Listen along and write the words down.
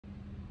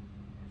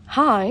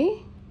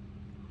Hi,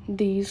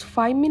 this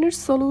 5-minute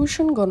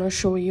solution gonna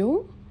show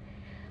you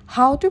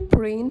how to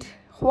print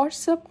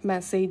WhatsApp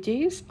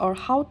messages or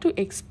how to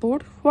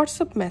export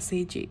WhatsApp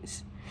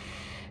messages.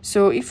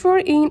 So if you're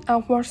in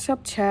a WhatsApp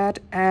chat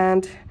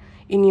and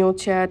in your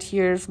chat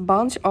here's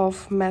bunch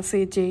of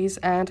messages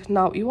and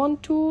now you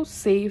want to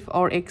save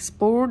or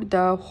export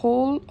the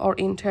whole or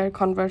entire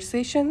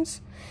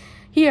conversations,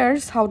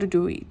 here's how to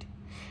do it.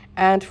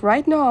 And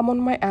right now I'm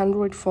on my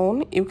Android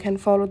phone. You can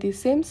follow the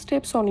same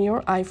steps on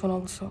your iPhone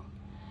also.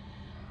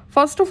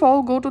 First of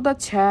all, go to the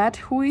chat,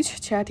 which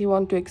chat you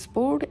want to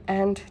export,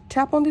 and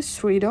tap on this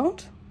three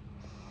dot.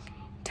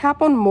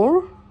 Tap on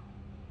more.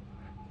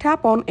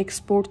 Tap on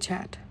export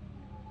chat.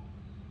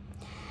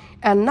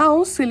 And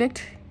now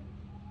select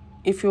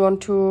if you want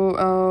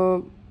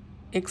to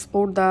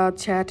export the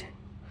chat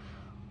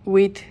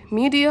with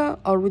media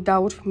or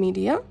without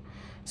media.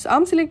 So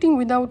I'm selecting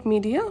without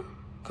media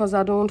because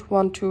I don't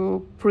want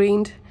to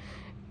print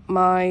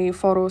my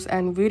photos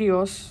and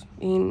videos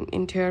in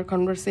entire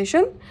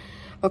conversation.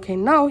 Okay,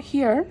 now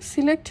here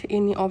select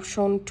any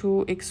option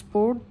to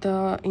export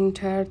the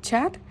entire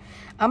chat.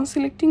 I'm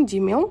selecting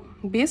Gmail.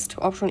 Best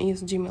option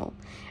is Gmail,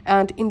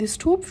 and in this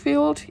top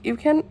field you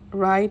can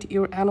write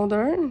your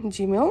another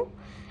Gmail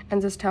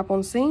and just tap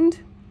on send.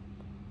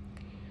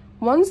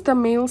 Once the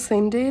mail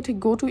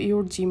sended, go to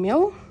your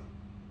Gmail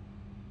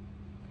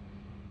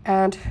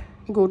and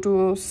go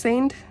to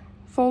send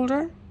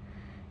folder,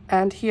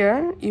 and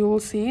here you will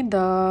see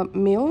the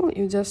mail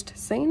you just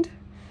sent.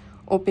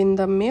 Open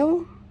the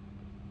mail,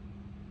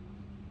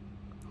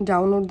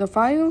 download the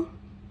file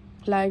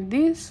like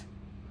this,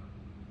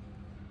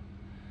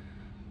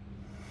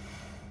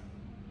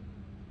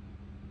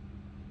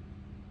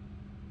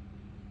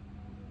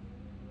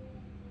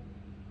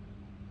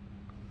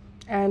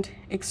 and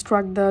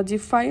extract the zip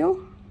file,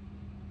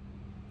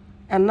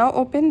 and now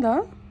open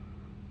the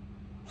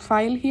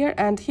file here,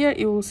 and here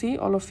you will see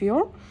all of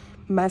your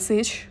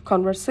message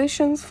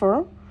conversations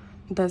for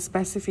the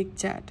specific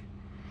chat.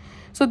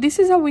 So this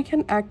is how we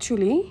can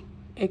actually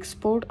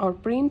export or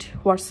print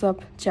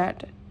WhatsApp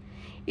chat.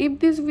 If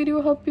this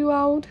video helped you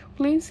out,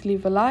 please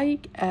leave a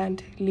like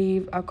and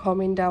leave a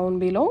comment down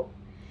below.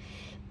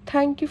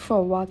 Thank you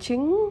for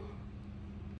watching.